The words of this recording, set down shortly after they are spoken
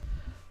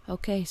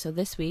Okay, so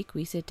this week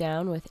we sit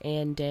down with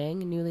Ann Dang,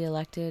 newly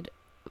elected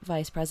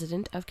Vice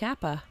President of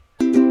CAPA.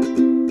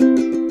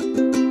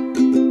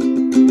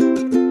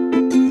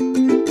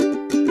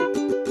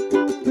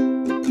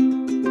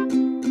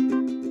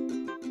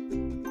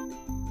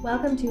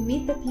 Welcome to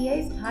Meet the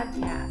PAs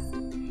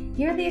podcast.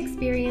 Hear the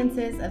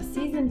experiences of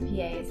seasoned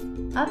PAs,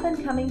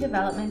 up-and-coming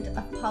development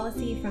of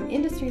policy from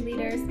industry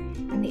leaders,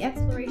 and the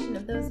exploration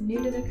of those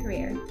new to the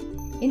career.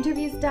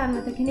 Interviews done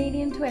with a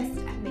Canadian twist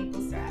at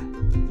maple syrup.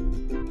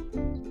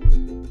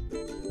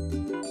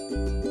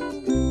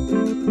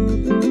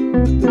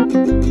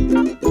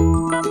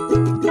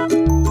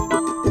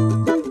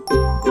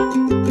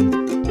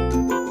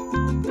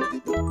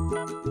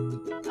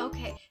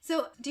 Okay,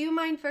 so do you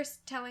mind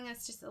first telling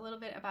us just a little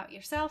bit about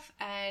yourself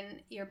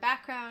and your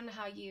background,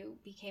 how you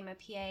became a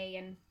PA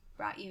and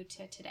brought you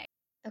to today?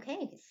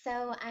 Okay,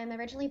 so I'm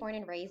originally born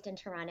and raised in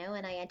Toronto,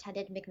 and I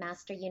attended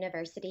McMaster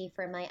University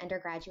for my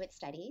undergraduate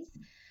studies.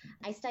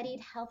 I studied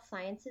health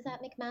sciences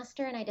at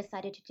McMaster, and I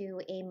decided to do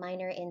a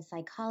minor in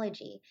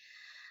psychology.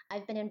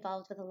 I've been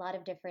involved with a lot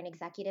of different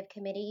executive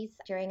committees.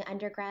 During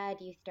undergrad,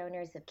 Youth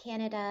Donors of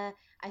Canada,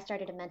 I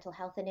started a mental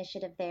health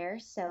initiative there,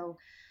 so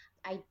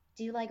I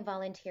do like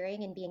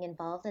volunteering and being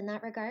involved in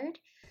that regard.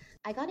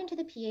 I got into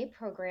the PA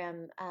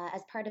program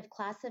as part of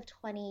class of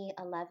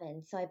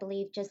 2011, so I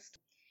believe just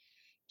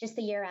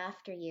the year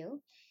after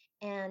you.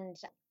 And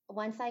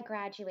once I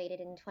graduated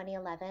in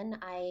 2011,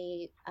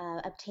 I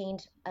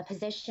obtained a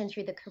position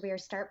through the Career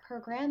Start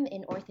program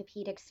in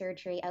orthopedic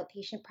surgery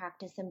outpatient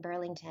practice in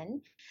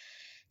Burlington.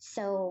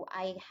 So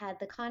I had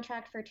the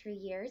contract for 2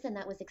 years, and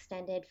that was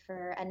extended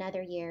for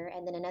another year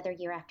and then another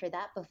year after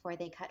that before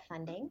they cut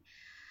funding.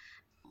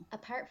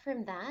 Apart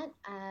from that,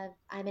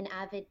 I'm an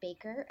avid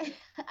baker.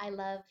 I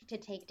love to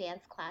take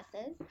dance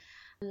classes.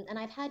 And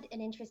I've had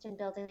an interest in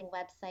building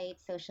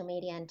websites, social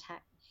media, and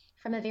tech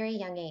from a very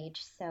young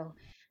age. So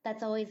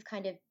that's always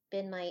kind of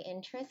been my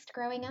interest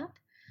growing up.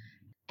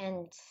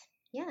 And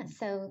yeah,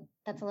 so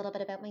that's a little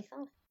bit about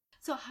myself.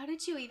 So how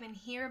did you even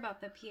hear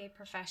about the PA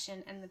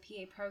profession and the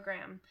PA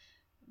program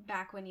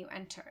back when you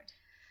entered?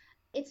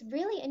 It's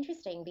really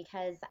interesting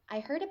because I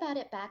heard about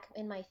it back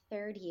in my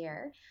third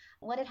year.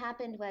 What had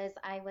happened was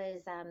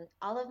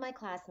all of my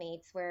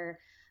classmates were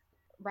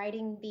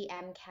writing the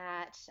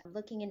MCAT,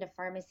 looking into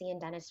pharmacy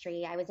and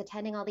dentistry. I was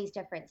attending all these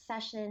different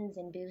sessions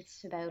and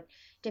booths about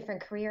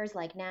different careers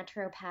like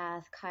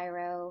naturopath,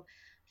 chiro,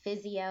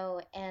 physio,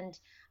 and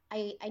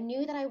I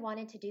knew that I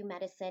wanted to do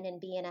medicine and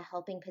be in a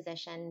helping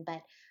position,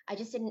 but I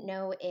just didn't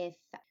know if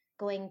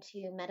going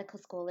to medical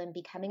school and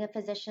becoming a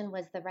physician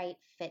was the right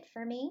fit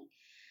for me.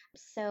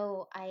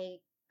 So I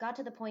got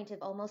to the point of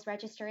almost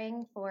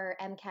registering for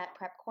MCAT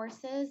prep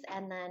courses,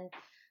 and then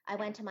I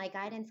went to my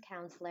guidance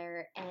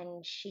counselor,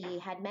 and she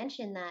had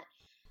mentioned that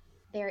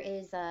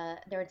there's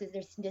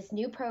this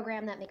new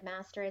program that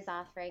McMaster is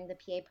offering, the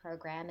PA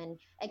program, and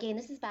again,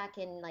 this is back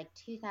in like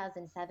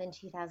 2007,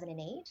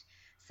 2008,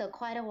 so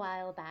quite a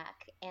while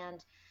back.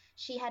 And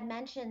she had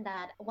mentioned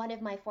that one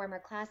of my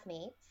former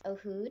classmates,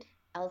 Ohud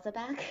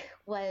Elzabak,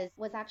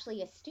 was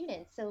actually a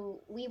student.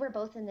 So we were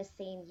both in the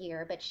same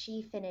year, but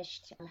she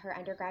finished her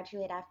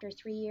undergraduate after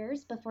 3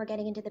 years before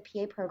getting into the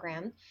PA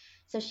program.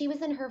 So she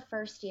was in her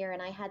first year,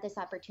 and I had this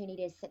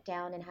opportunity to sit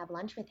down and have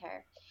lunch with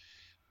her.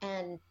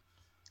 And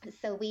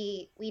so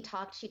we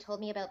talked. She told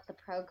me about the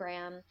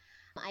program.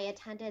 I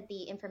attended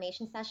the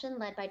information session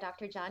led by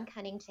Dr. John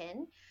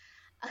Cunnington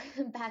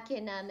back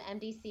in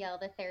MDCL,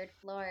 the third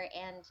floor.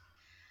 And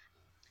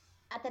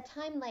at the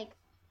time, like,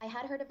 I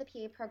had heard of the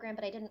PA program,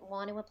 but I didn't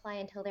want to apply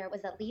until there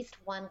was at least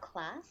one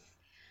class,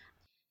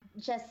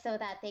 just so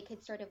that they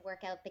could sort of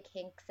work out the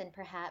kinks and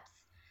perhaps,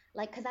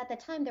 like, because at the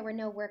time there were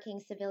no working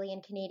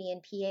civilian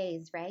Canadian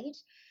PAs, right?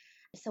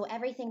 So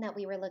everything that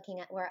we were looking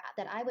at, or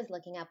that I was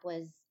looking up,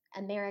 was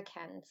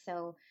American.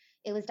 So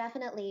it was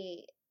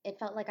definitely, it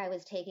felt like I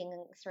was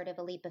taking sort of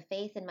a leap of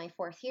faith in my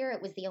fourth year.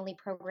 It was the only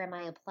program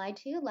I applied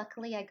to.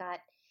 Luckily, I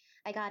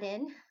got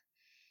in.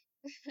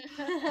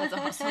 That's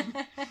awesome.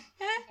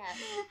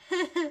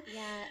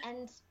 Yeah,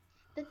 and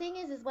the thing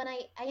is when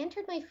I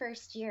entered my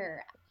first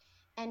year,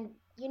 and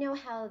you know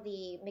how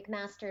the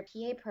McMaster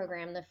PA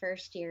program, the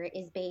first year,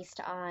 is based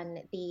on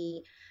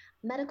the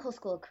medical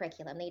school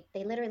curriculum.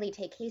 They literally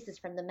take cases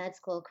from the med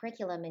school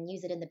curriculum and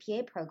use it in the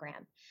PA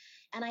program.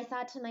 And I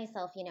thought to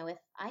myself, if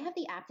I have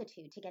the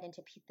aptitude to get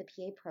into the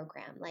PA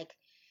program, like,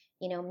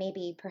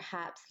 maybe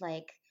perhaps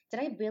like, did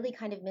I really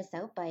kind of miss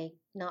out by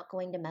not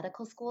going to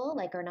medical school,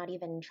 like, or not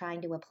even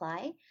trying to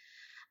apply?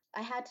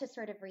 I had to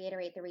sort of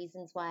reiterate the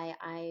reasons why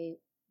I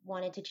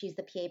wanted to choose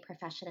the PA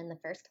profession in the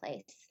first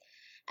place.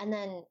 And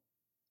then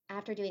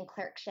after doing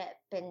clerkship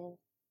and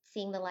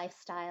seeing the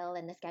lifestyle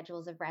and the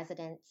schedules of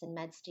residents and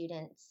med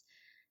students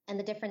and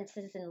the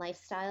differences in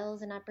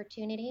lifestyles and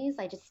opportunities,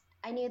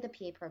 I knew the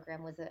PA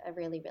program was a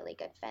really, really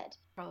good fit.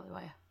 Probably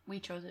why we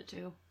chose it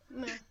too.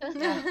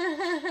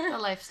 Yeah. The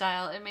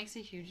lifestyle, it makes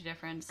a huge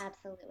difference.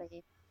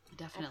 Absolutely.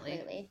 Definitely.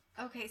 Absolutely.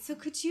 Okay, so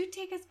could you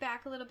take us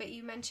back a little bit?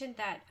 You mentioned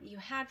that you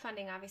had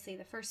funding, obviously,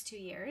 the first 2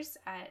 years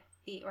at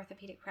the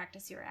orthopedic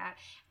practice you were at.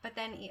 But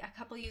then a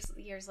couple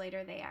years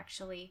later, they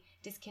actually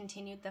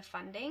discontinued the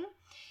funding.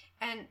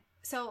 And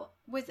so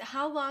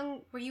how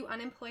long were you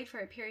unemployed for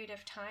a period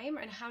of time,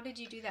 and how did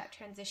you do that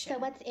transition? So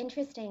what's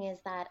interesting is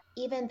that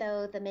even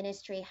though the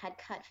ministry had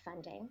cut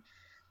funding,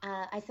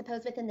 I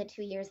suppose within the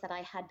 2 years that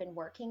I had been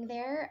working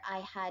there, I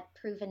had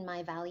proven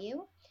my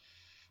value.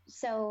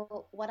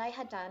 So what I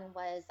had done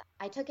was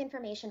I took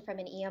information from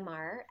an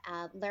EMR,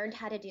 learned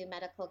how to do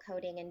medical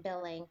coding and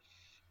billing,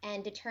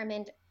 and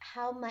determined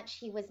how much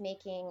he was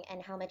making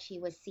and how much he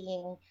was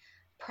seeing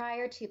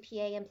prior to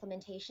PA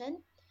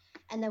implementation,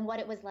 and then what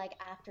it was like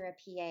after a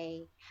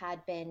PA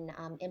had been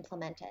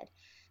implemented.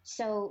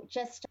 So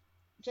just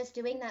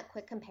doing that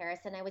quick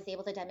comparison, I was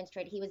able to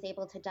demonstrate he was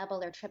able to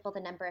double or triple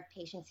the number of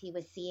patients he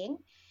was seeing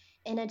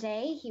in a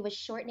day. He was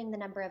shortening the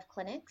number of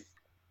clinics.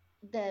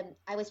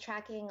 I was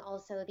tracking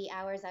also the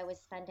hours I was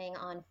spending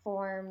on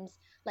forms.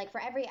 Like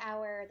for every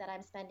hour that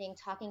I'm spending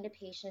talking to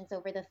patients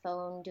over the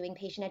phone, doing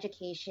patient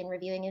education,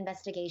 reviewing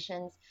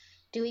investigations,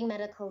 doing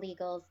medical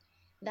legals,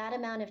 that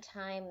amount of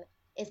time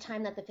is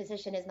time that the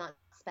physician is not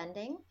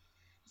spending.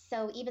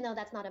 So even though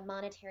that's not a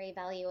monetary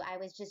value, I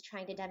was just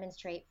trying to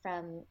demonstrate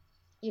from,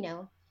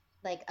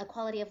 like a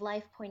quality of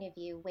life point of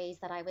view, ways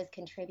that I was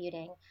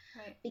contributing.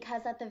 Right.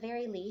 Because at the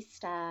very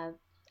least,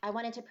 I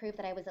wanted to prove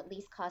that I was at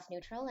least cost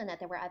neutral and that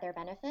there were other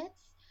benefits.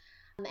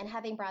 And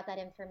having brought that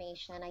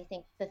information, I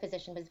think the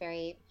physician was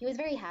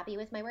very happy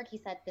with my work. He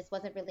said this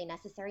wasn't really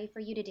necessary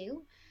for you to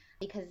do,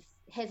 because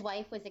his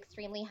wife was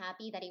extremely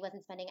happy that he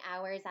wasn't spending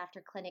hours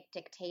after clinic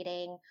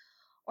dictating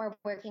or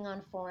working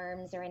on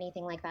forms or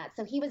anything like that.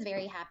 So he was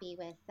very happy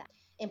with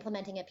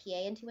implementing a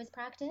PA into his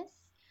practice.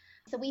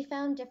 So we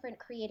found different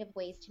creative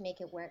ways to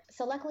make it work.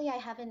 So luckily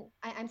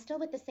I'm still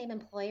with the same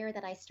employer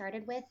that I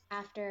started with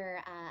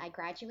after I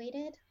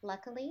graduated,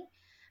 luckily.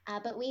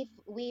 But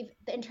we've,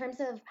 in terms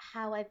of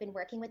how I've been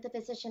working with the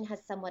physician, has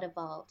somewhat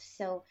evolved.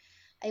 So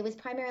it was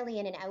primarily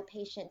in an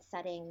outpatient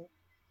setting,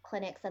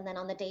 clinics. And then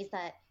on the days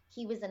that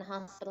he was in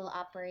hospital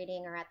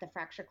operating or at the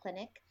fracture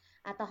clinic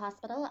at the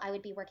hospital, I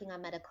would be working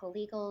on medical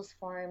legals,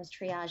 forms,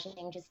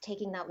 triaging, just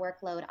taking that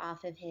workload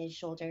off of his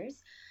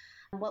shoulders.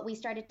 What we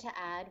started to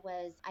add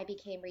was I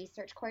became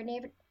research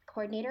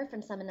coordinator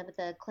from some of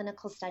the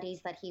clinical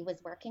studies that he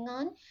was working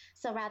on.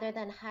 So rather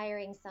than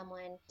hiring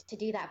someone to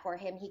do that for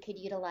him, he could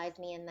utilize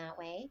me in that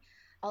way.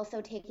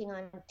 Also taking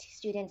on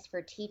students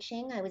for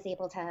teaching, I was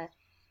able to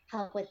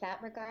help with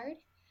that regard.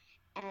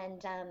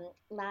 And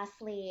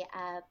lastly,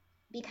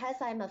 because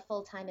I'm a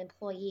full-time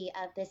employee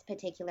of this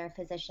particular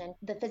physician,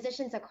 the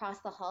physicians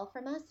across the hall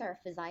from us are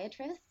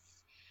physiatrists.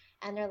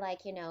 And they're like,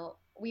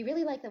 we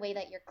really like the way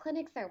that your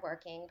clinics are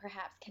working.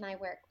 Perhaps can I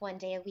work 1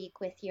 day a week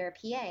with your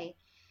PA?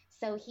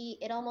 So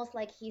it almost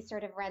like he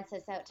sort of rents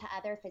us out to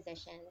other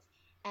physicians.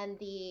 And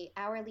the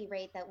hourly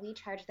rate that we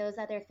charge those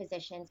other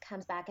physicians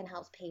comes back and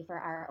helps pay for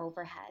our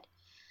overhead.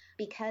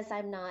 Because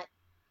I'm not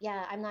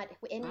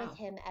in with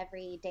him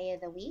every day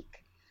of the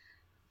week.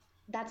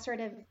 That's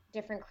sort of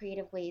different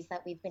creative ways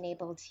that we've been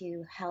able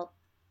to help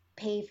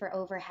pay for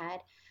overhead.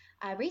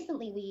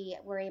 Recently, we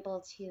were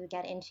able to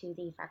get into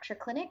the fracture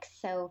clinics,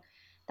 so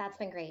that's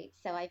been great.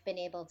 So I've been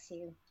able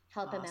to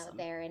help him out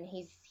there, and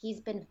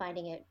he's been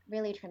finding it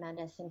really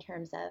tremendous in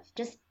terms of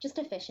just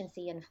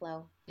efficiency and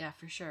flow. Yeah,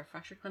 for sure.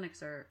 Fracture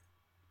clinics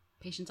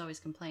patients always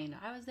complain,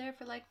 I was there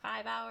for like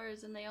 5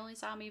 hours and they only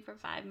saw me for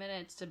 5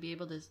 minutes. To be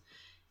able to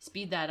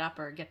speed that up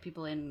or get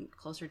people in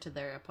closer to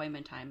their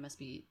appointment time must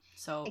be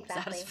so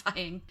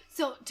satisfying.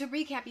 So to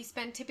recap, you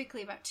spend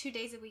typically about 2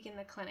 days a week in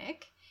the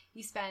clinic.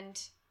 You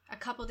spend a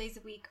couple days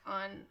a week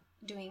on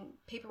doing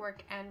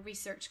paperwork and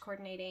research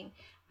coordinating,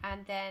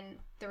 and then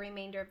the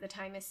remainder of the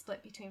time is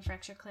split between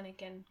fracture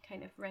clinic and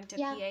kind of rent a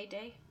PA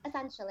day.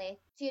 Essentially,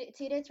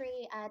 two to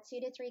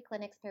three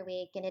clinics per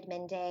week, an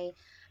admin day,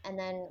 and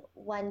then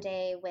 1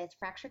 day with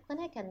fracture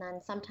clinic, and then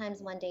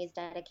sometimes 1 day is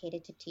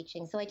dedicated to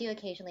teaching. So I do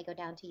occasionally go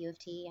down to U of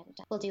T, and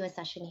we'll do a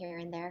session here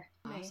and there.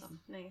 Awesome.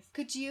 Nice.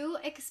 Could you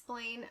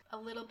explain a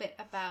little bit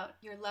about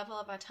your level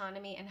of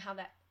autonomy and how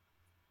that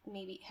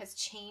maybe has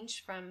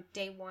changed from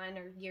day one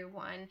or year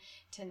one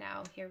to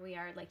now here we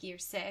are like year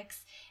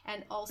 6,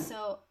 and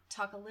also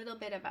talk a little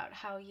bit about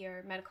how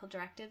your medical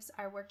directives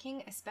are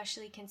working,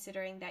 especially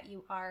considering that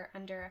you are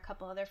under a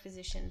couple other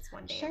physicians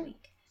 1 day a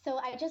week? So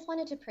I just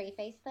wanted to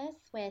preface this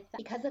with,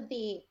 because of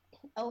the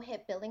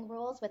OHIP billing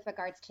rules with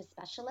regards to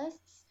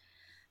specialists,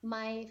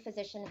 my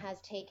physician has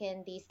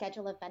taken the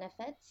schedule of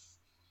benefits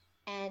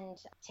and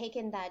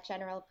taken that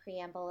general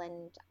preamble,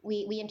 and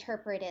we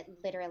interpret it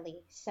literally.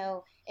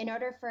 So in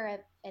order for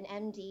an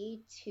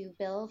MD to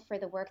bill for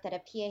the work that a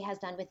PA has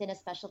done within a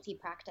specialty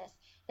practice,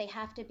 there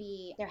has to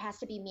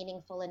be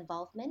meaningful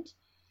involvement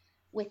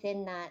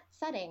within that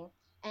setting.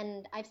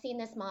 And I've seen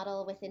this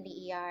model within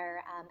the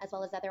ER as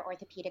well as other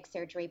orthopedic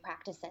surgery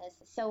practices.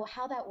 So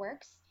how that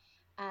works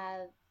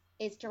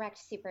is direct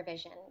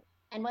supervision.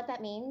 And what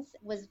that means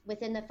was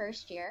within the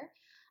first year,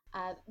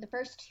 the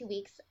first 2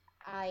 weeks,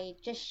 I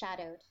just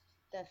shadowed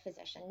the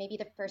physician. Maybe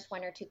the first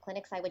one or two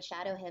clinics I would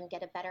shadow him,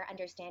 get a better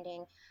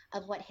understanding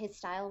of what his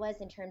style was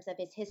in terms of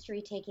his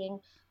history taking,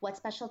 what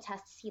special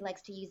tests he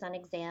likes to use on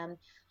exam,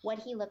 what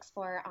he looks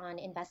for on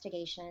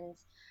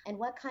investigations, and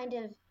what kind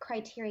of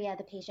criteria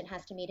the patient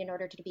has to meet in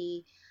order to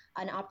be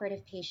an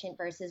operative patient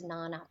versus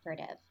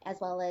non-operative, as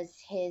well as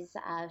his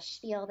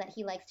spiel that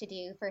he likes to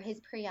do for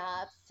his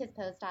pre-ops, his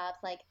post-ops.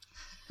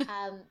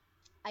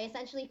 I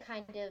essentially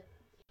kind of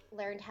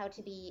learned how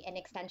to be an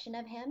extension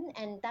of him.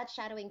 And that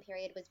shadowing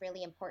period was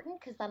really important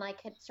because then I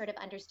could sort of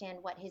understand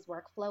what his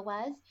workflow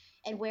was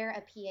and where a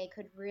PA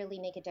could really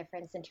make a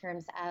difference in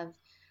terms of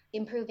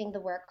improving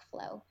the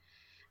workflow.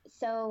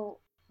 So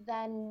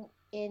then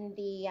in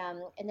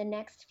the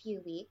next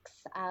few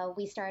weeks,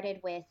 we started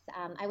with,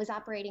 I was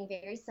operating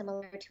very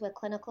similar to a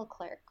clinical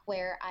clerk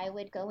where I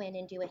would go in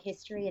and do a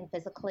history and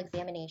physical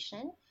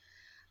examination,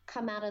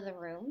 come out of the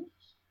room,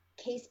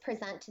 case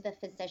present to the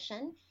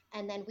physician,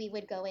 and then we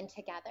would go in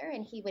together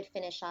and he would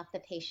finish off the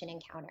patient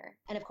encounter.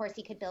 And of course,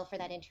 he could bill for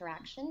that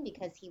interaction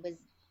because he was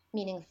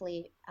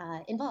meaningfully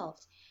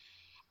involved.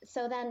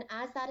 So then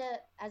as that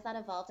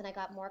evolved and I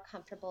got more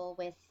comfortable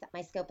with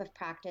my scope of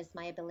practice,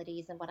 my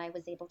abilities, and what I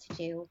was able to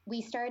do,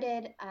 we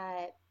started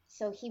that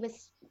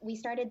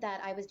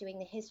I was doing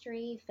the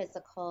history,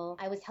 physical,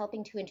 I was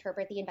helping to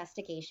interpret the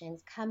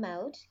investigations, come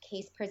out,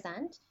 case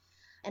present,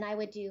 and I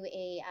would do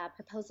a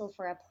proposal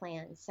for a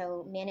plan.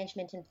 So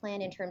management and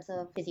plan in terms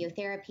of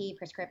physiotherapy,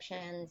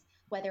 prescriptions,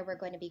 whether we're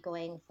going to be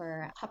going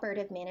for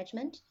operative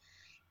management.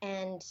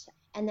 And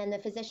then the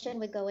physician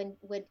would go and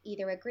would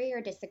either agree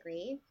or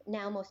disagree.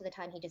 Now, most of the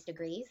time he just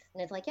agrees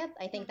and is like, yep,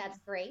 I think that's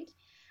great.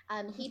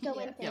 He'd go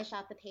and finish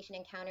off the patient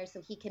encounter so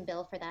he can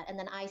bill for that. And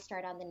then I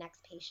start on the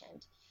next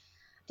patient,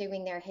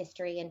 doing their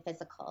history and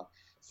physical.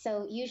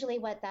 So usually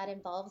what that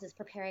involves is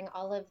preparing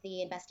all of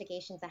the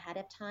investigations ahead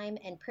of time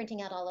and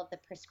printing out all of the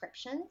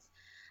prescriptions.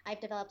 I've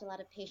developed a lot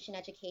of patient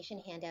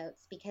education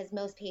handouts because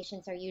most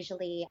patients are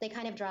usually, they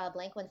kind of draw a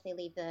blank once they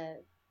leave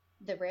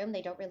the room.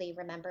 They don't really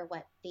remember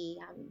what the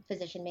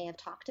physician may have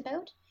talked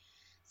about.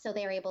 So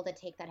they're able to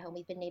take that home.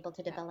 We've been able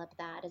to develop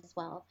that as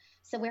well.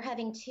 So we're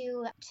having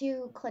two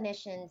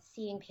clinicians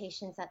seeing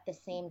patients at the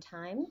same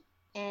time.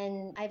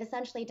 And I've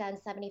essentially done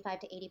 75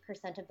 to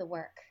 80% of the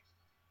work.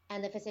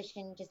 And the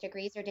physician just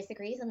agrees or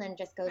disagrees and then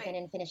just goes in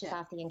and finishes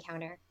off the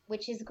encounter,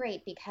 which is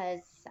great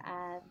because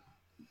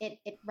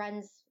it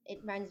runs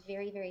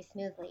very, very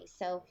smoothly.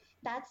 So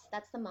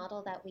that's the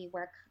model that we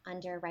work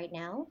under right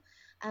now.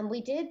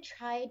 We did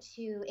try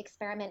to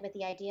experiment with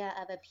the idea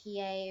of a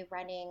PA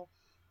running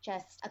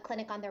just a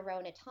clinic on their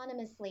own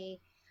autonomously,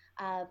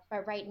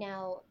 but right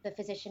now the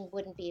physician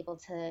wouldn't be able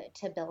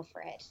to bill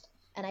for it.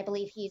 And I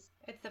believe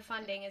it's the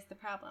funding is the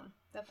problem.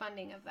 The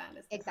funding of that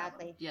is the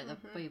exactly problem. Yeah,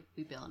 the way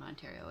we bill in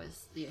Ontario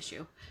is the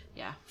issue.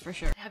 Yeah, for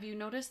sure. Have you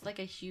noticed like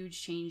a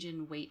huge change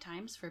in wait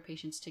times for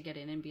patients to get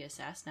in and be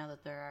assessed now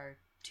that there are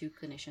two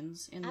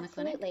clinicians in the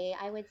clinic? Absolutely.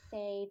 I would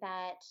say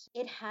that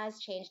it has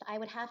changed. I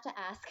would have to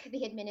ask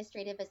the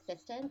administrative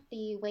assistant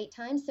the wait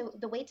times. So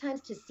the wait times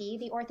to see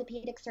the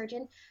orthopedic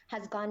surgeon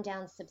has gone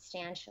down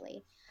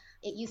substantially.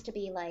 It used to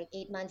be like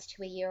 8 months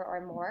to a year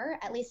or more,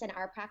 at least in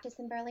our practice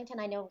in Burlington.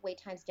 I know wait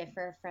times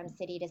differ from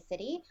city to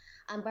city,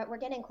 but we're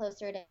getting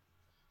closer to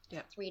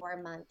 3 or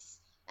 4 months.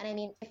 And I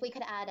mean, if we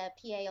could add a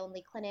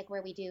PA-only clinic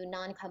where we do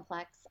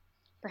non-complex,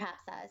 perhaps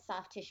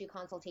soft tissue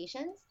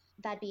consultations,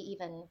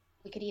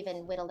 we could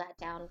even whittle that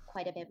down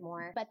quite a bit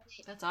more. But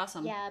that's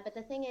awesome. Yeah, but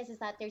the thing is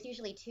that there's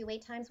usually two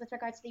wait times with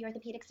regards to the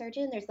orthopedic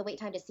surgeon. There's the wait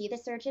time to see the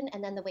surgeon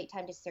and then the wait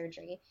time to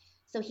surgery.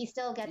 So he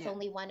still gets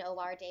only one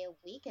OR day a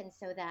week, and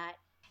so that.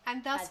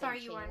 And thus far,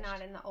 you are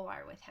not in the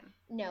OR with him.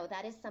 No,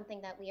 that is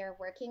something that we are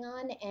working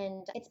on,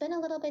 and it's been a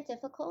little bit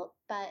difficult,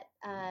 but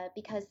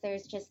because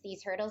there's just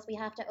these hurdles we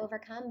have to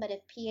overcome. But if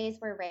PAs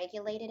were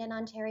regulated in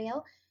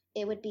Ontario,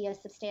 it would be a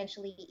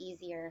substantially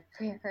easier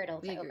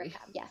hurdle to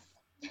overcome. Yes.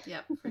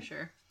 Yep, for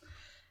sure.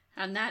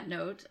 On that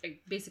note,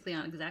 basically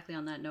on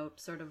that note,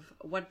 sort of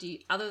what do you,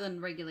 other than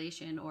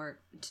regulation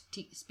or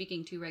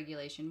speaking to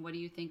regulation, what do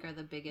you think are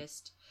the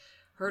biggest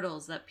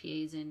hurdles that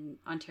PAs in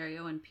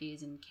Ontario and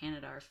PAs in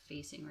Canada are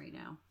facing right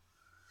now?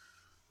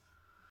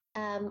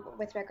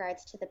 With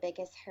regards to the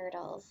biggest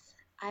hurdles,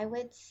 I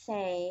would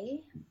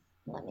say,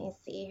 let me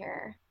see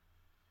here.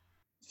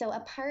 So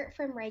apart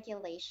from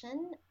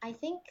regulation, I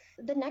think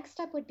the next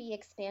step would be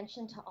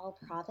expansion to all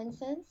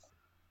provinces.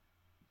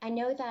 I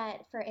know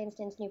that, for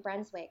instance, New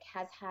Brunswick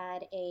has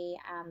had a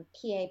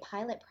PA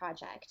pilot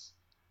project,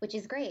 which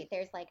is great.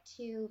 There's like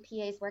 2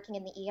 PAs working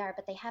in the ER,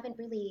 but they haven't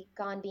really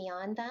gone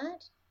beyond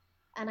that.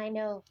 And I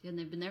know... And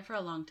they've been there for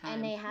a long time.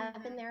 And they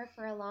have been there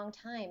for a long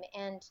time.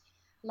 And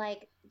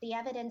like the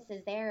evidence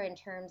is there in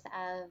terms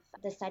of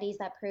the studies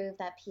that prove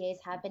that PAs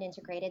have been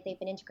integrated. They've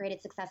been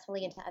integrated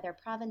successfully into other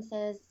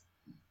provinces,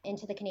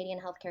 into the Canadian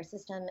healthcare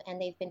system,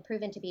 and they've been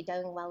proven to be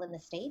doing well in the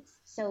States.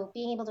 So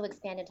being able to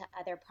expand into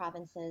other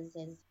provinces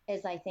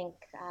is I think,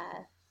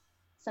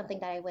 something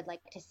that I would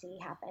like to see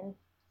happen.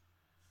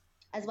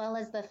 as well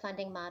as the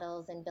funding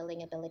models and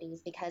billing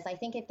abilities, because I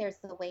think if there's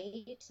a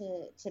way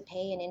to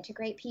pay and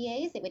integrate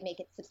PAs, it would make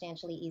it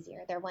substantially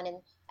easier.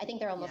 I think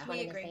they're almost one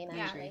We and the agree. same,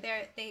 Yeah, actually.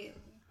 they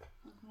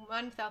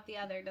one without the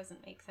other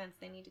doesn't make sense.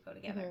 They need to go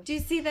together. Mm-hmm. Do you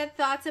see that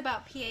thoughts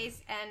about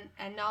PAs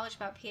and knowledge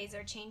about PAs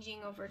are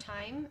changing over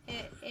time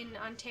in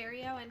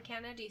Ontario and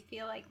Canada? Do you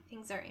feel like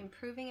things are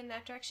improving in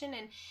that direction?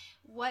 And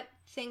what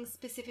things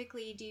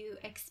specifically do you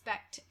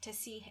expect to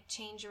see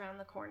change around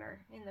the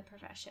corner in the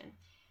profession?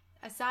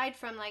 Aside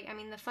from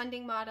the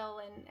funding model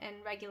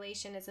and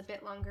regulation is a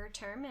bit longer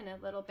term and a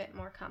little bit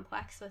more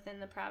complex within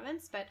the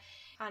province, but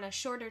on a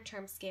shorter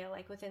term scale,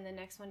 like within the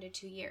next 1 to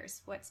 2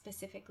 years, what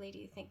specifically do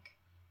you think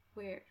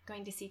we're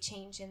going to see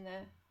change in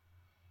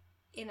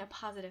a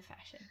positive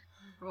fashion?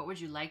 Or what would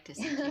you like to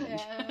see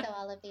change? So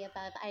all of the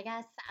above, I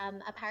guess.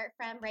 Apart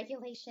from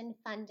regulation,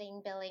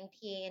 funding, billing,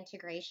 PA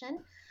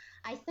integration,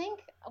 I think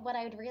what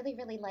I would really,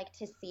 really like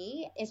to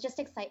see is just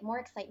more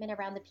excitement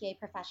around the PA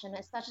profession,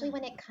 especially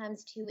when it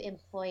comes to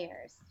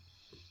employers.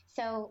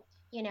 So,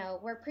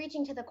 we're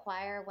preaching to the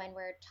choir when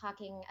we're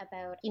talking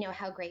about,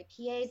 how great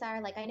PAs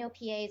are. Like, I know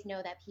PAs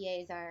know that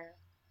PAs are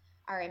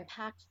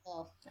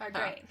impactful. Are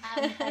great.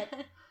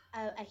 But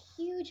a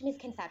huge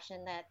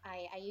misconception that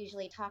I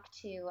usually talk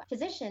to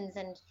physicians,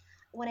 and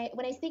when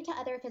I speak to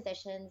other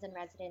physicians and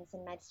residents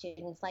and med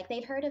students, like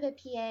they've heard of a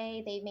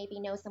PA, they maybe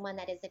know someone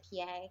that is a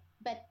PA,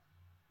 but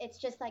it's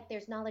just like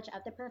there's knowledge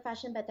of the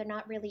profession, but they're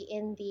not really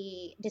in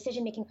the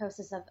decision-making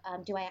process of,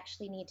 do I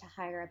actually need to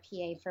hire a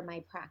PA for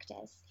my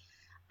practice?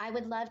 I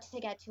would love to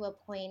get to a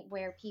point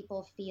where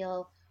people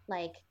feel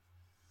like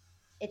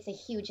it's a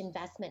huge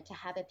investment to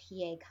have a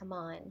PA come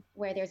on,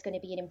 where there's going to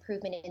be an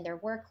improvement in their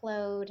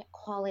workload,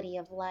 quality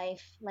of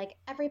life. Like,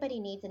 everybody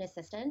needs an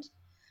assistant.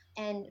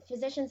 And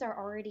physicians are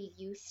already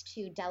used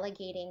to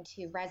delegating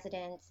to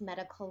residents,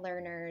 medical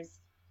learners,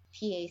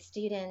 PA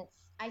students.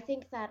 I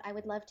think that I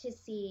would love to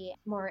see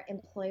more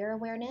employer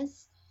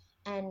awareness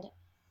and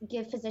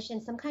give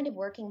physicians some kind of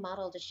working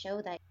model to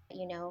show that,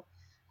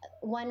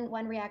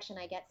 one reaction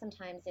I get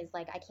sometimes is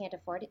like, I can't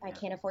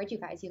afford you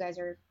guys. You guys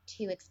are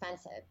too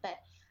expensive. But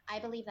I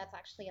believe that's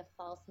actually a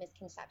false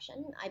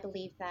misconception. I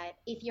believe that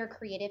if you're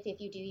creative, if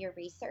you do your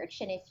research,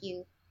 and if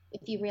you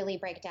really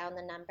break down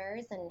the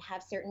numbers and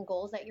have certain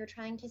goals that you're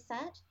trying to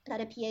set, that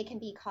a PA can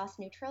be cost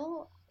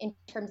neutral in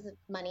terms of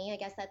money, I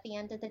guess, at the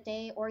end of the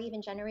day, or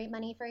even generate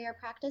money for your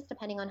practice,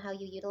 depending on how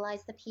you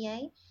utilize the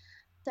PA.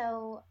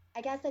 So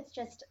I guess it's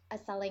just a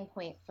selling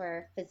point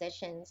for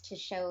physicians to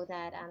show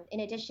that in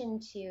addition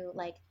to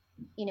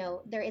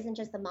there isn't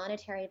just the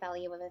monetary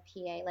value of a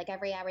PA. Like,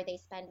 every hour they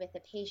spend with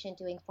the patient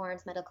doing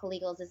forms, medical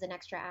legals is an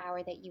extra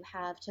hour that you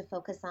have to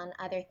focus on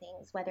other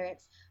things, whether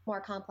it's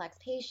more complex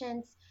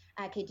patients,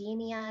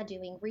 academia,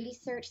 doing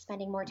research,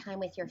 spending more time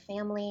with your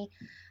family.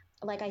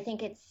 Like, I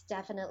think it's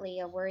definitely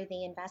a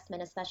worthy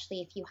investment,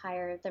 especially if you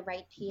hire the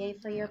right PA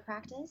for your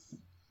practice.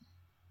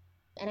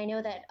 And I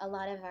know that a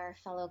lot of our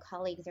fellow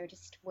colleagues are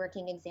just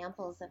working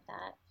examples of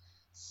that.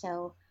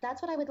 So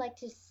that's what I would like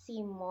to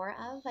see more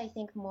of. I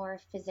think more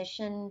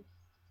physician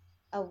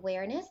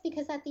awareness,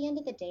 because at the end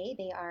of the day,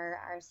 they are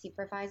our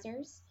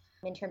supervisors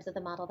in terms of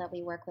the model that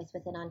we work with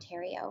within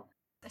Ontario.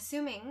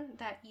 Assuming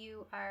that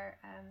you are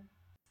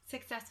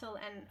successful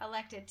and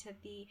elected to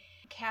the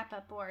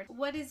CAPA board,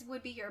 what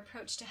would be your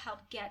approach to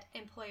help get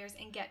employers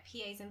and get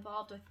PAs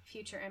involved with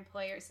future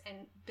employers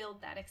and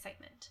build that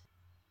excitement?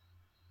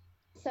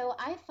 So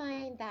I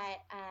find that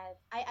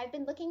I've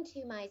been looking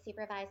to my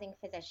supervising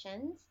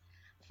physicians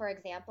for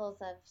examples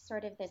of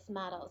sort of this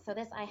model. So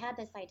I had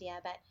this idea,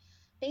 but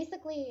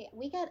basically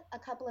we get a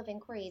couple of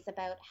inquiries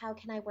about how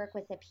can I work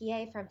with a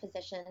PA from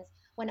physicians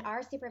when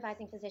our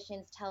supervising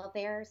physicians tell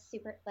their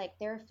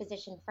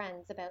physician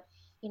friends about,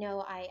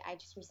 I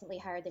just recently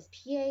hired this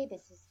PA.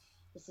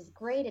 This is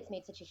great. It's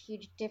made such a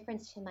huge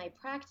difference to my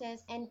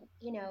practice. And,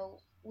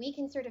 we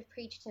can sort of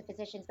preach to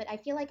physicians, but I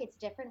feel like it's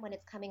different when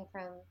it's coming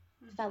from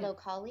fellow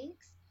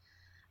colleagues.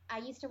 I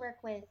used to work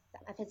with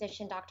a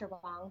physician, Dr.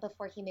 Wong,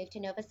 before he moved to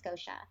Nova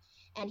Scotia,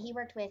 and he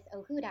worked with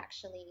OHUD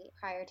actually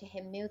prior to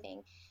him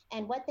moving.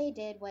 And what they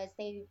did was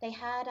they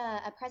had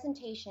a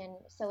presentation.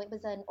 So it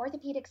was an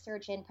orthopedic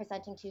surgeon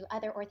presenting to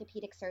other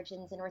orthopedic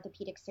surgeons and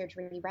orthopedic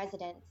surgery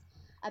residents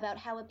about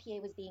how a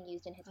PA was being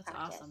used in his practice.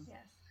 That's awesome. Yes.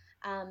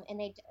 And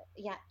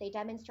they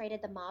demonstrated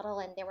the model,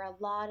 and there were a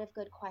lot of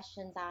good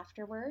questions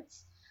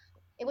afterwards.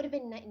 It would have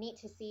been neat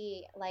to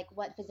see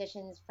what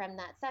physicians from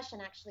that session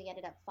actually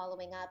ended up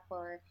following up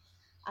or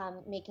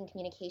making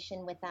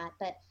communication with that.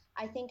 But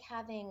I think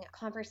having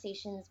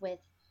conversations with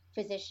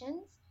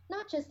physicians,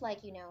 not just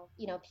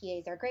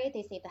PAs are great,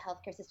 they save the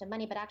healthcare system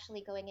money, but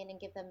actually going in and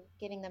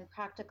giving them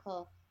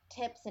practical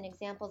tips and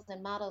examples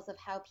and models of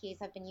how PAs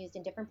have been used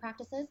in different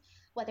practices,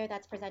 whether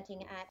that's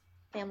presenting at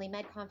family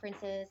med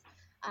conferences,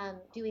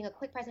 doing a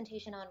quick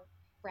presentation on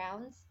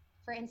rounds,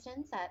 for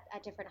instance,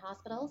 at different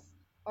hospitals.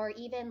 Or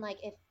even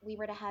if we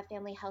were to have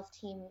family health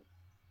team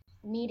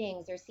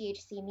meetings or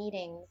CHC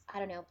meetings, I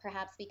don't know,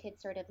 perhaps we could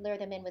sort of lure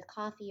them in with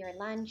coffee or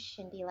lunch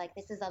and be like,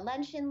 this is a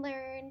lunch and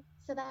learn.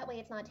 So that way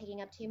it's not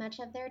taking up too much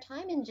of their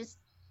time, and just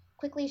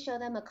quickly show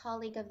them a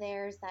colleague of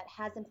theirs that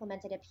has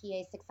implemented a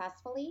PA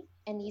successfully,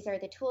 and these are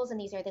the tools and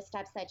these are the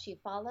steps that you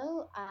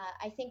follow.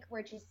 I think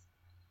we're just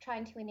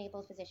trying to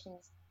enable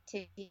physicians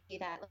to do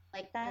that.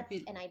 Like that's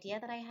an idea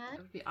that I had.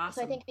 That would be awesome.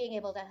 So I think being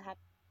able to have,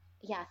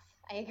 yes,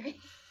 I agree.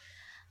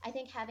 I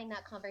think having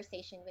that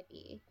conversation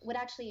would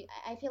actually,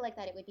 I feel like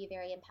that it would be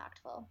very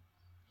impactful.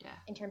 Yeah.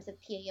 In terms of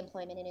PA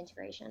employment and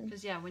integration.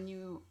 Because when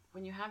you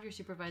have your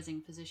supervising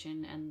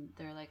physician and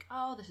they're like,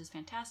 oh, this is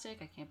fantastic,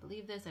 I can't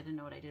believe this, I didn't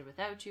know what I did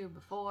without you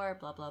before,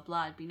 blah blah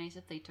blah. It'd be nice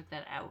if they took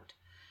that out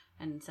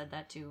and said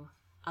that to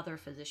other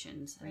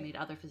physicians and made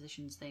other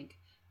physicians think,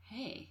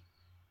 hey,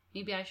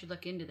 maybe I should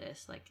look into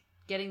this. Like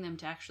getting them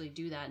to actually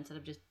do that instead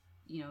of just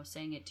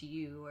saying it to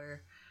you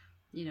or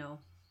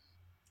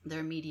their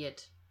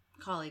immediate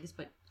colleagues,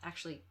 but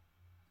actually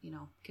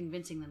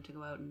convincing them to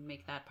go out and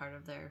make that part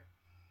of their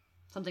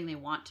something they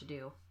want to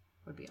do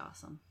would be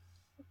awesome.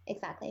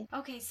 Exactly.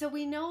 Okay, so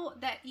we know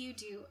that you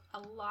do a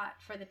lot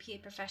for the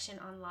PA profession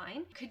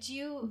online. Could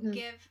you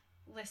give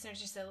listeners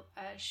just a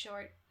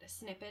short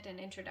snippet and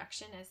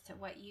introduction as to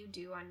what you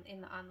do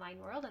in the online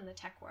world and the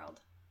tech world?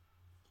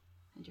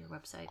 And your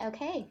website.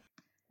 Okay.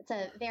 It's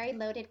a very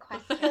loaded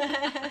question.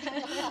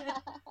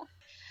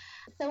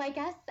 So I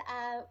guess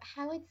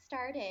how it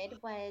started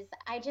was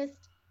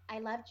I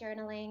love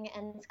journaling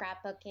and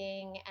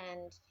scrapbooking,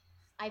 and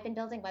I've been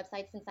building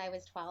websites since I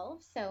was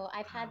 12. So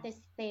I've had this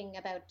thing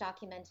about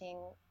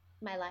documenting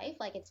my life.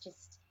 Like it's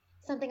just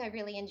something I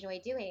really enjoy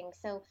doing.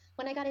 So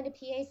when I got into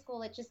PA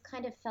school, it just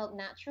kind of felt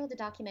natural to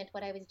document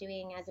what I was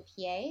doing as a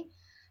PA.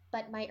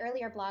 But my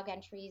earlier blog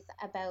entries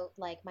about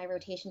like my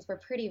rotations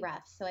were pretty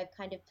rough. So I've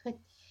kind of put,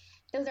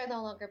 those are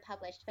no longer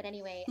published. But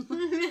anyway,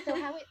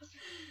 so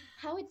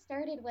how it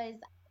started was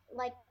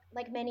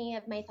like many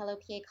of my fellow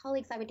PA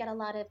colleagues, I would get a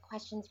lot of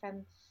questions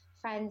from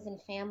friends and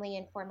family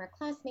and former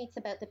classmates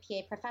about the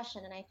PA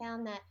profession. And I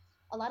found that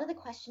a lot of the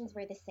questions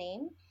were the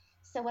same.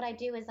 So what I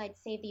do is I'd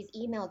save these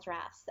email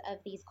drafts of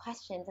these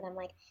questions. And I'm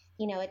like,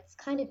 it's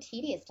kind of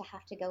tedious to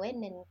have to go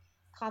in and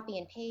copy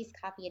and paste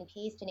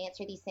and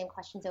answer these same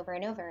questions over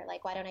and over.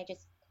 Like, why don't I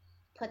just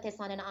put this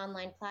on an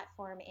online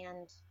platform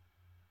and,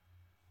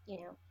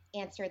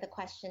 answer the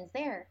questions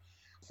there?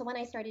 So when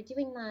I started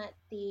doing that,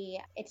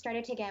 it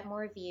started to get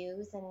more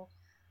views and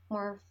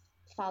more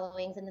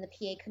followings, and then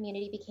the PA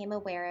community became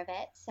aware of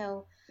it.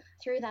 So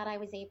through that, I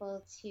was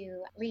able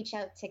to reach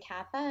out to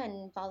CAPA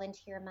and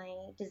volunteer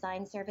my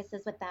design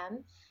services with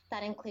them.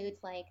 That includes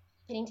like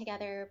putting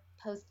together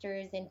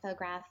posters,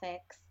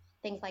 infographics,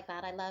 things like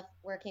that. I love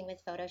working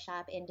with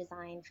Photoshop,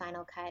 InDesign,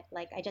 Final Cut.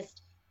 Like I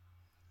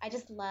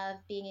just love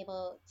being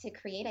able to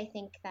create. I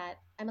think that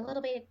I'm a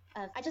little bit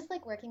of, I just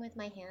like working with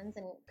my hands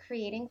and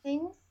creating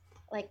things.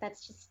 Like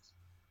that's just,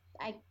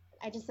 I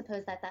just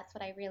suppose that that's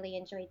what I really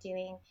enjoy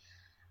doing.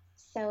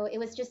 So it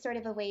was just sort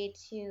of a way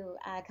to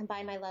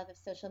combine my love of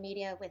social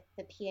media with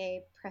the PA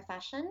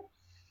profession.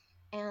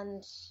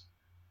 And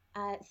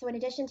so in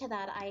addition to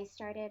that, I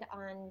started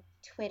on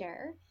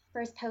Twitter,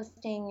 first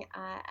posting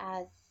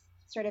as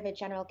sort of a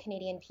general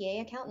Canadian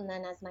PA account and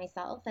then as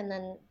myself. And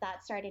then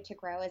that started to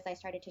grow as I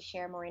started to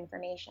share more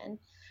information.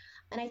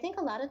 And I think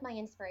a lot of my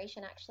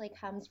inspiration actually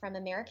comes from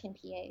American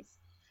PAs.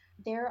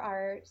 There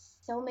are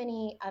so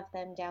many of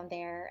them down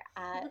there.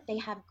 They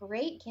have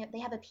they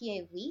have a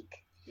PA week.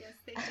 Yes,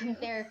 they do.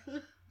 They're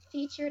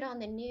featured on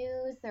the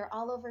news. They're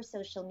all over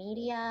social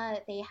media.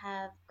 They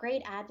have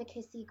great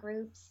advocacy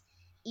groups.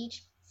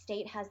 Each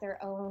state has their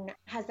own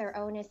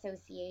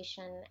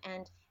association,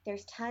 and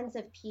there's tons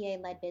of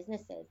PA-led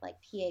businesses like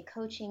PA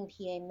coaching,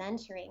 PA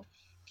mentoring,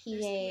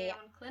 PA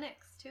on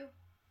clinics too.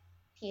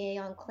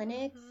 PA on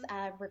clinics,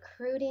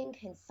 recruiting,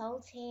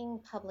 consulting,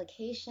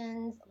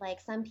 publications. Like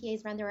some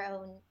PAs run their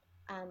own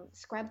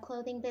scrub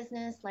clothing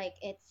business.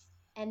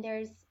 And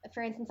there's,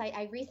 for instance,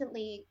 I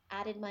recently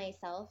added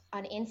myself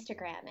on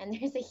Instagram, and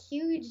there's a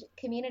huge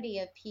community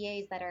of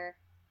PAs that are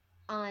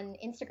on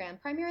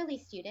Instagram, primarily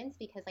students,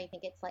 because I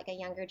think it's like a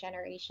younger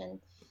generation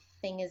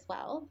thing as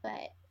well.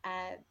 But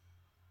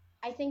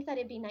I think that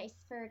it'd be nice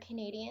for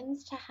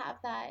Canadians to have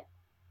that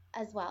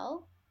as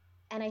well.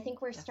 And I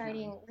think we're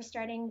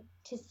starting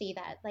to see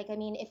that. Like, I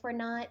mean, if we're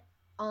not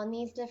on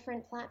these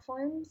different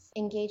platforms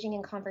engaging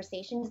in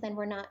conversations, then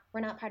we're not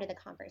part of the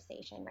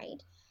conversation,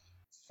 right?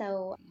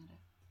 So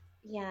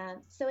yeah,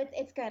 so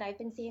it's good. I've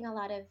been seeing a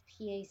lot of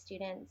PA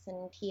students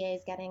and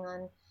PAs getting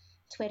on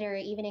Twitter,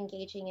 even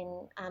engaging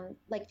in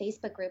like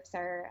Facebook groups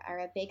are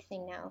a big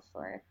thing now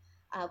for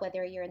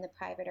whether you're in the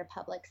private or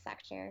public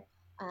sector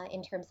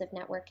in terms of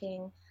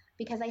networking,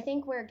 because I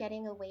think we're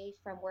getting away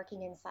from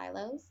working in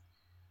silos.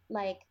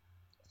 Like,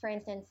 for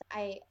instance,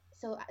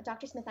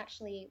 Dr. Smith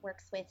actually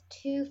works with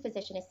 2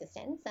 physician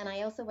assistants, and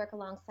I also work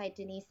alongside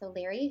Denise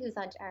O'Leary, who's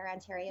our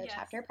Ontario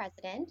chapter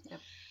president. Yep.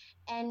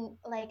 And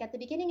like at the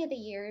beginning of the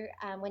year,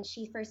 when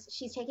she's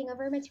taking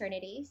over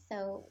maternity.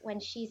 So when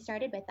she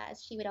started with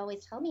us, she would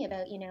always tell me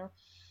about,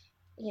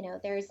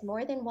 there's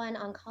more than one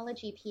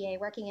oncology PA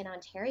working in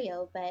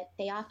Ontario, but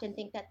they often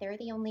think that they're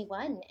the only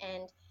one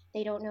and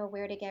they don't know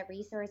where to get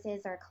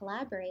resources or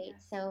collaborate.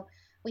 Yes. So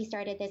we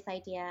started this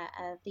idea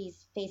of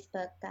these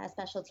Facebook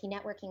specialty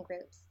networking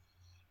groups.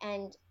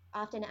 And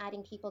often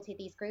adding people to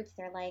these groups,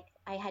 they're like,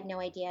 I had no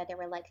idea there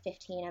were like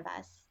 15 of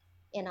us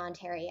in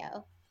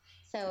Ontario.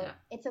 So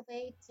it's a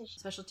way to...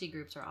 Specialty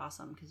groups are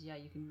awesome because,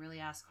 you can really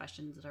ask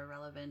questions that are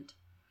relevant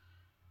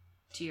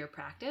to your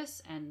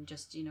practice. And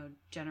just,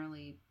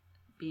 generally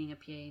being a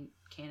PA in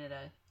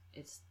Canada,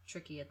 it's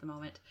tricky at the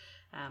moment.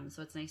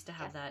 So it's nice to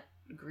have that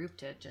group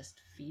to just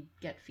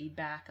get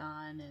feedback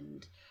on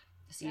and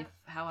see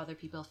how other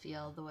people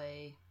feel the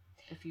way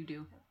if you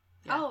do.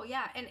 Yeah. Oh,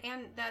 yeah.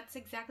 And that's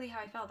exactly how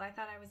I felt. I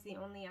thought I was the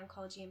only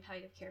oncology and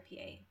palliative care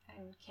PA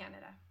in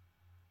Canada,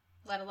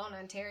 let alone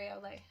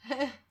Ontario.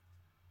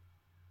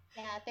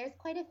 Yeah, there's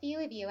quite a few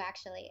of you,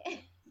 actually.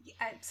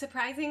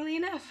 Surprisingly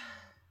enough.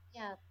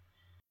 Yeah.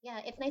 Yeah,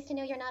 it's nice to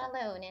know you're not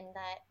alone and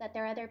that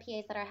there are other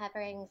PAs that are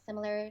having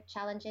similar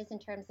challenges in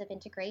terms of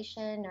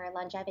integration or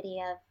longevity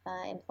of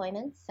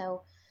employment.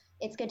 So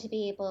it's good to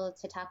be able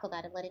to tackle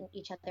that and letting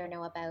each other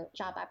know about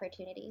job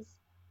opportunities.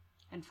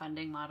 And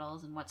funding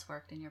models and what's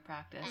worked in your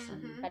practice.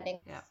 Mm-hmm. And funding.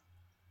 Yeah.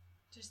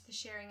 Just the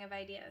sharing of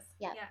ideas.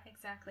 Yeah. Yeah,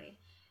 exactly.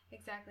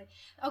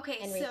 Okay,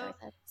 and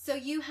so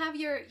you have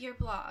your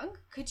blog.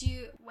 Could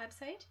you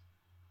website?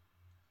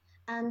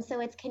 So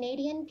it's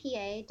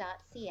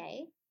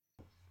canadianpa.ca.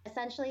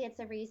 Essentially, it's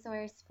a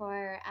resource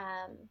for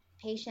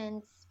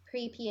patients,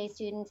 pre-PA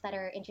students that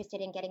are interested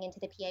in getting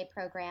into the PA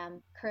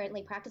program,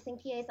 currently practicing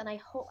PAs, and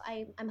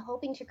I'm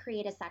hoping to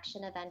create a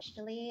section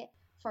eventually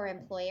for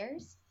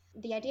employers.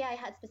 The idea I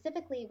had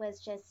specifically was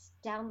just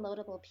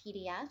downloadable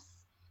PDFs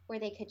where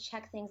they could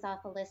check things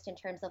off a list in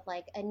terms of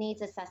like a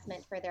needs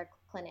assessment for their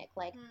clinic.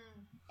 Like,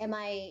 am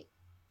I,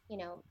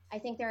 I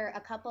think there are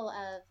a couple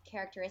of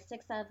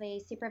characteristics of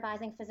a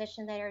supervising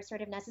physician that are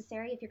sort of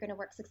necessary if you're going to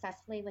work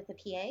successfully with a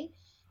PA,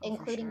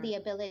 including the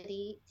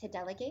ability to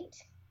delegate.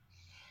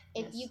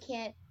 If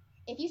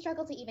you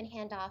struggle to even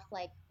hand off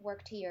like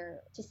work to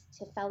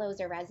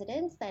fellows or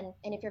residents, then,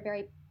 and if you're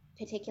very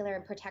particular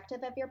and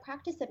protective of your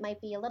practice, it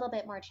might be a little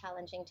bit more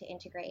challenging to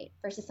integrate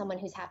versus someone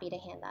who's happy to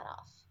hand that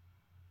off.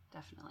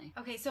 Definitely.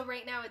 Okay, so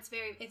right now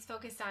it's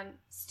focused on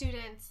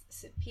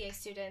students, PA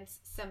students,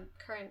 some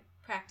current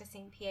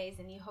practicing PAs,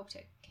 and you hope to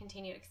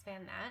continue to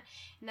expand that.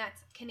 And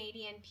that's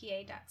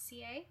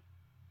canadianpa.ca.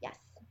 Yes.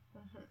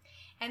 Mm-hmm.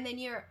 And then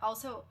you're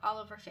also all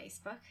over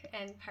Facebook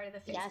and part of the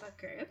Facebook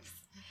groups.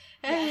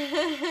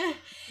 Yes.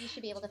 You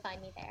should be able to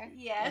find me there.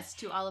 Yes.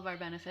 To all of our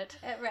benefit.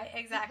 Right,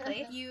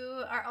 exactly.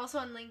 You are also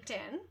on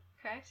LinkedIn,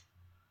 correct?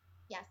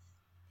 Yes.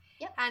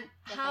 Yep. And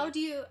how do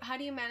you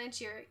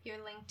manage your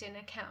LinkedIn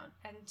account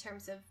in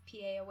terms of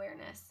PA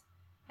awareness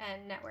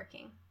and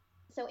networking?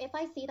 So if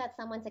I see that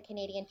someone's a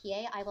Canadian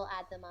PA, I will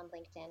add them on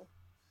LinkedIn.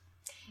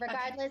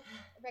 Regardless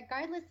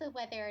of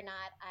whether or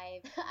not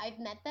I've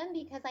met them,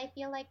 because I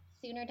feel like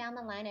sooner down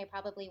the line I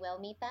probably will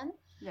meet them,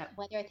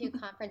 whether through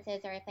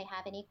conferences or if they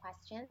have any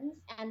questions.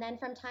 And then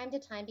from time to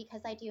time,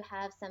 because I do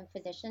have some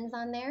physicians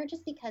on there,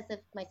 just because of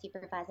my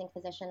supervising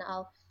physician,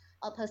 I'll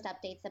post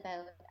updates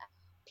about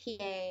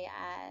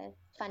PA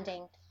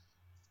funding,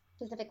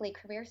 specifically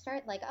Career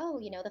Start, like,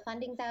 the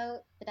funding's out,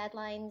 the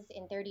deadline's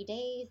in 30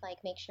 days, like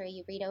make sure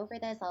you read over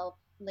this. I'll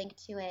link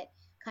to it,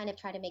 kind of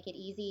try to make it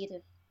easy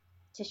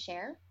to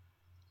share.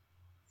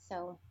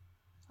 So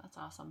that's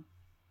awesome.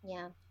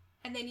 Yeah.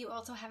 And then you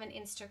also have an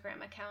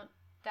Instagram account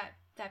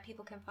that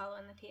people can follow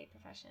in the PA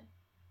profession.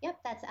 Yep,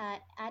 that's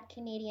at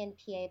Canadian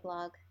PA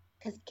blog,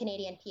 because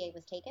Canadian PA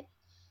was taken.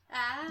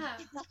 Ah.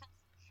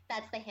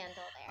 That's the handle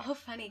there. Oh,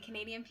 funny.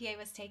 Canadian PA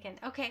was taken.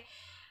 Okay.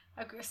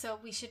 So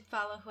we should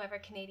follow whoever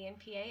Canadian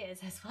PA is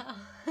as well.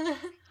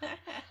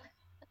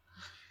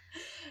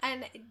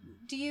 And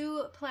do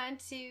you plan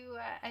to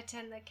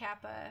attend the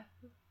CAPA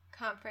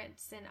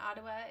conference in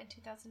Ottawa in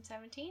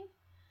 2017?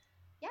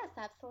 Yes,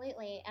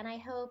 absolutely. And I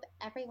hope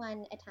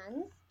everyone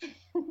attends,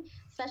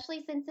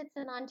 especially since it's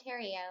in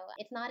Ontario.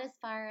 It's not as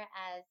far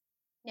as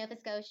Nova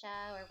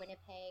Scotia or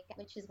Winnipeg,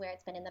 which is where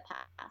it's been in the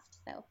past.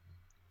 So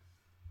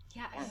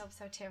yeah, I hope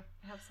so too.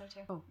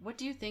 Oh, what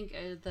do you think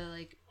are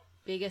the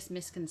biggest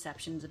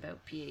misconceptions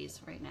about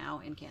PAs right now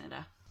in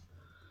Canada?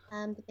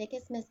 The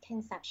biggest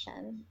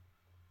misconception.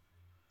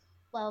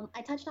 Well,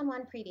 I touched on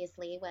one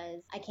previously,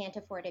 was I can't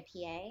afford a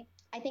PA.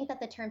 I think that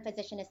the term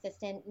physician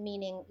assistant,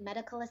 meaning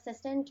medical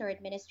assistant or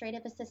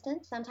administrative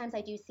assistant, sometimes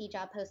I do see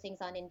job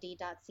postings on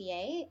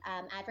Indeed.ca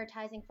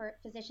advertising for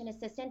physician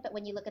assistant, but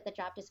when you look at the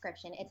job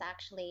description, it's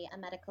actually a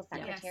medical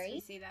secretary. Yes, we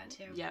see that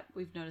too. Yep,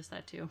 we've noticed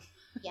that too.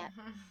 Yeah.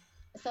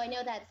 So I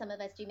know that some of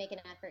us do make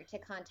an effort to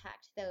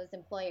contact those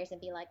employers and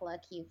be like,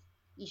 look, you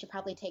should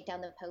probably take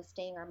down the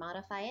posting or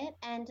modify it.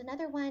 And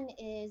another one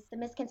is the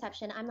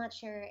misconception. I'm not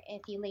sure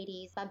if you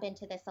ladies bump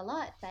into this a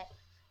lot, but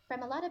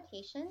from a lot of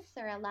patients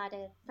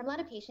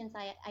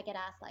I get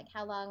asked, like,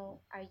 how long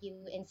are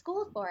you in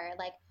school for?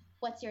 Like,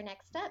 what's your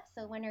next step?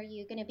 So when are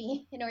you going to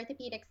be an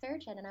orthopedic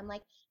surgeon? And I'm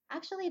like,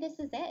 actually, this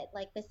is it.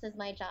 Like, this is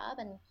my job.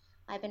 And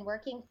I've been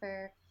working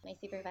for my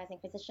supervising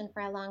physician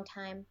for a long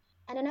time.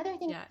 And another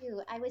thing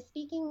too, I was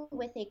speaking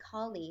with a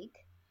colleague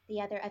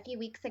a few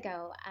weeks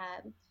ago,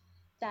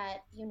 that,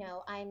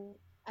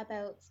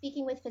 about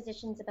speaking with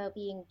physicians about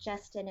being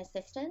just an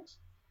assistant.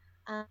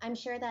 I'm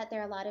sure that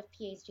there are a lot of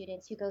PA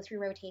students who go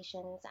through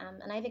rotations,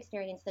 and I've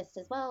experienced this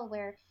as well,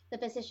 where the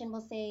physician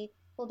will say,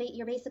 well,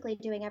 you're basically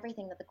doing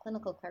everything that the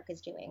clinical clerk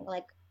is doing.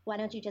 Like, why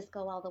don't you just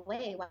go all the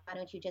way? Why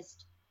don't you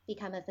just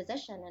become a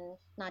physician and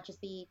not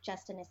just be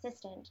just an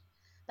assistant?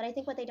 But I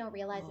think what they don't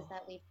realize is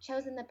that we've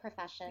chosen the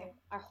profession,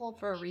 our whole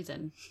for a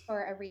reason.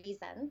 For a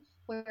reason.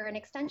 We're an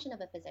extension of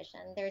a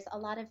physician. There's a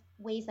lot of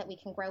ways that we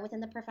can grow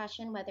within the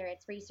profession, whether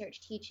it's research,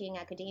 teaching,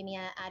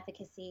 academia,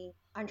 advocacy,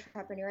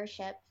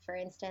 entrepreneurship, for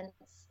instance,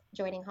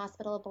 joining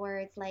hospital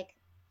boards. Like,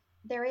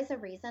 there is a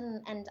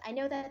reason. And I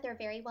know that they're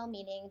very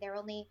well-meaning. They're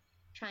only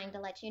trying to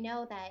let you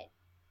know that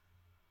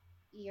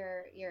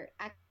you're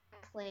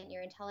excellent,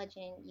 you're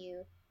intelligent,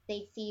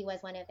 they see you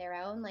as one of their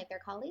own, like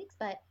their colleagues.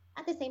 But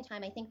at the same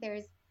time, I think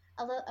there's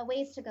a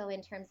ways to go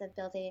in terms of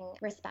building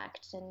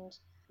respect and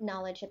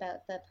knowledge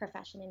about the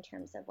profession in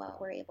terms of what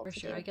we're able to do.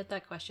 For sure, I get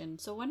that question.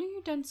 So when are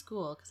you done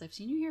school? Because I've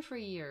seen you here for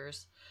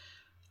years,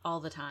 all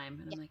the time.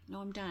 And I'm like,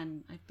 no, I'm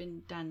done. I've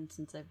been done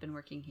since I've been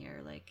working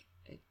here. Like,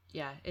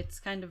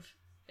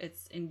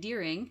 it's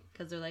endearing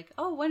because they're like,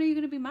 oh, when are you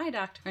going to be my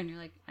doctor? And you're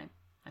like,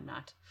 I'm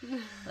not.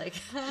 Like,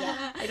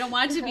 I don't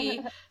want to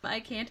be. I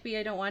can't be.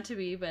 I don't want to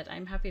be, but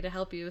I'm happy to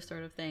help you,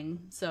 sort of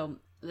thing. So,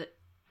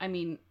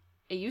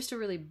 it used to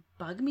really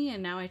bug me,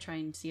 and now I try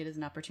and see it as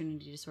an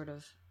opportunity to sort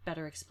of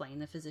better explain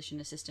the physician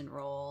assistant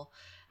role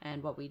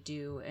and what we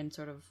do and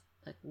sort of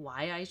like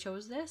why I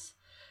chose this.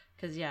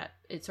 Because,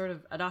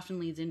 it often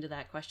leads into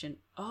that question,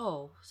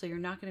 oh, so you're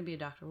not going to be a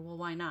doctor. Well,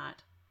 why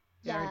not?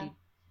 You're already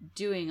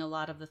doing a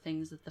lot of the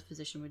things that the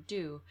physician would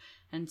do.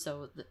 And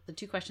so the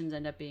two questions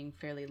end up being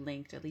fairly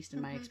linked, at least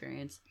in my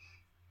experience.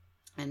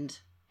 And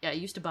it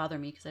used to bother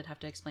me because I'd have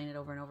to explain it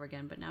over and over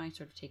again. But now I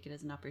sort of take it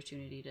as an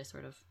opportunity to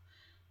sort of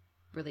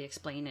really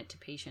explain it to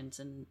patients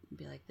and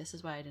be like, this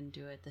is why I didn't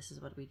do it. This is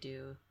what we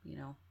do,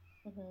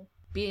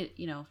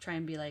 try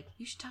and be like,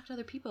 you should talk to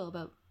other people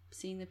about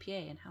seeing the PA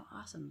and how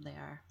awesome they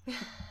are.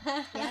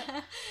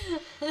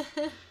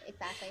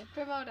 Exactly.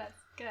 Promote us.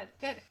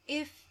 Good.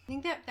 I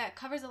think that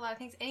covers a lot of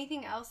things.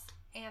 Anything else,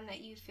 Anne,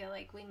 that you feel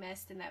like we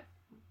missed and that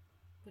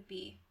would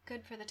be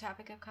good for the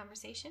topic of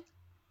conversation?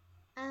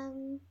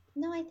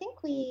 No, I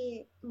think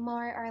we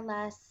more or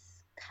less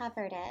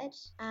covered it.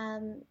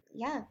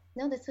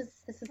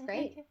 This was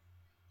great. Okay.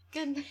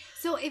 Good.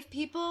 So if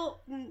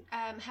people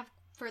have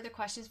further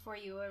questions for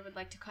you or would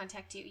like to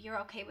contact you, you're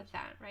okay with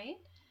that, right?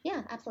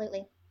 Yeah,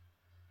 absolutely.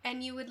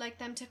 And you would like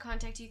them to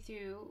contact you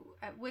through,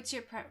 what's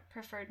your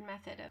preferred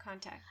method of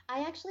contact?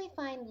 I actually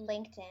find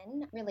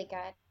LinkedIn really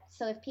good.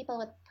 So if people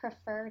would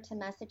prefer to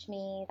message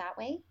me that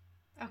way,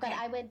 but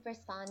I would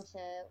respond to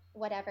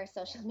whatever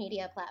social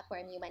media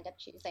platform you end up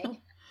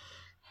choosing.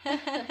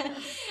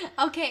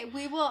 Okay,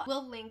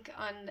 we'll link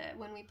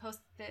when we post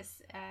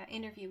this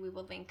interview, we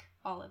will link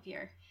all of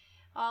your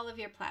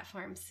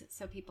platforms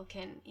so people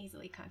can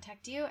easily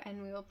contact you,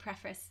 and we will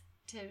preface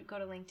to go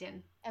to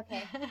LinkedIn.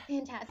 Okay,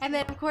 fantastic. And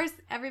then, of course,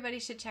 everybody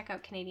should check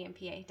out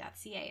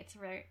CanadianPA.ca.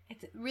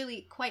 It's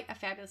really quite a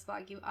fabulous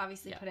blog. You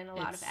obviously put in a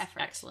lot of effort.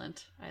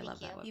 Excellent. I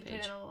love that webpage. You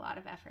put in a lot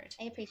of effort.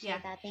 I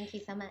appreciate that. Thank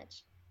you so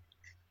much.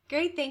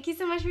 Great. Thank you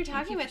so much for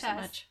talking with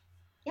us. Much.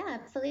 Yeah,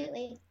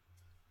 absolutely.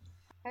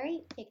 All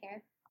right. Take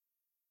care.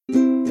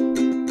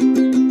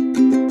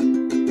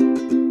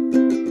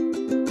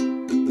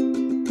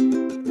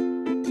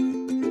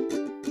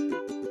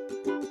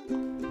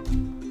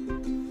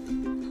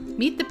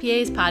 Meet the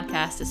PA's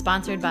podcast is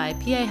sponsored by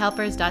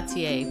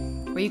PAHelpers.ca,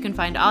 where you can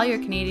find all your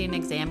Canadian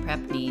exam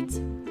prep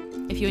needs.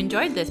 If you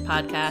enjoyed this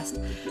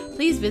podcast,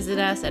 please visit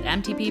us at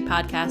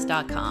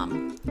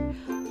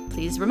mtppodcast.com.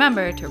 Please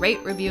remember to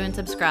rate, review, and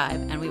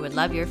subscribe, and we would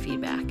love your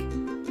feedback.